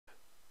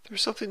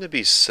There's something to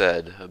be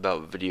said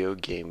about video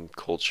game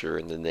culture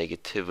and the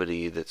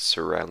negativity that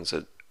surrounds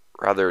it,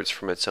 whether it's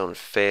from its own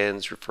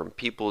fans or from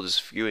people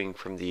just viewing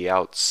from the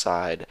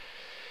outside.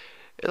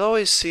 It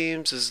always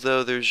seems as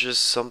though there's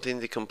just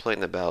something to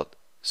complain about,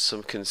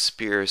 some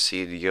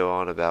conspiracy to go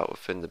on about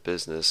within the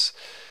business.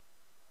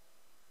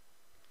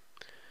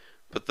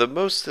 But the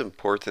most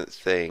important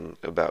thing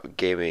about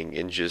gaming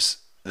and just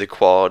the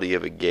quality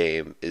of a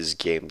game is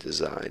game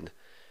design.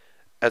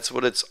 That's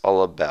what it's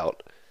all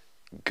about.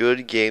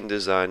 Good game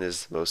design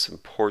is the most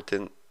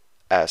important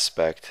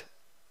aspect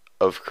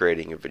of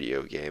creating a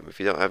video game. If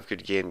you don't have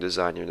good game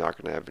design, you're not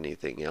going to have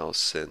anything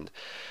else. And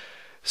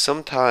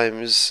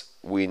sometimes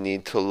we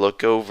need to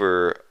look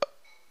over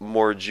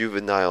more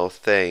juvenile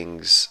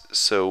things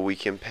so we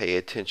can pay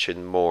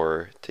attention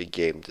more to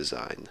game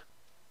design.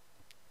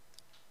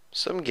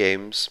 Some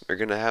games are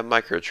going to have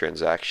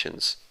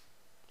microtransactions.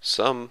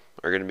 Some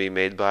are going to be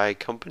made by a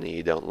company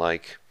you don't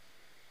like.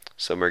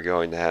 Some are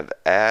going to have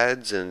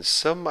ads, and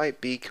some might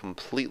be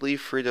completely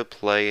free to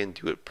play and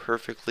do it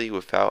perfectly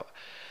without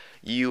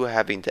you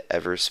having to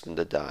ever spend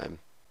a dime.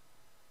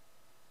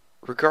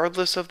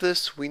 Regardless of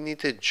this, we need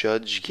to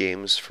judge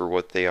games for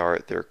what they are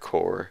at their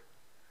core,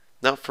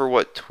 not for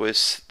what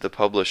twists the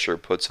publisher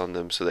puts on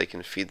them so they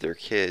can feed their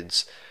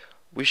kids.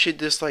 We should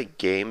dislike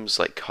games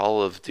like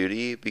Call of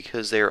Duty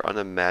because they are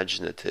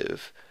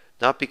unimaginative,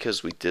 not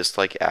because we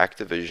dislike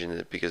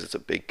Activision because it's a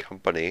big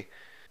company.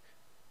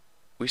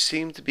 We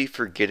seem to be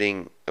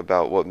forgetting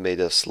about what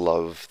made us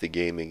love the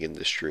gaming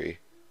industry,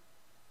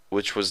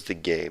 which was the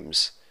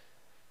games.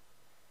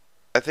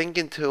 I think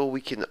until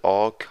we can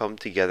all come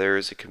together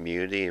as a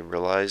community and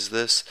realize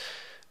this,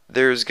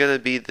 there's going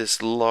to be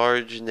this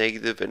large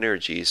negative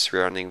energy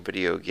surrounding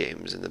video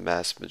games in the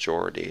mass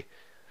majority.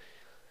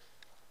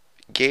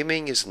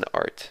 Gaming is an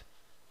art.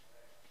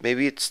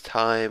 Maybe it's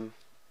time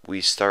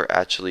we start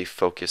actually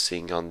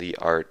focusing on the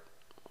art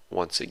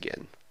once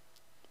again.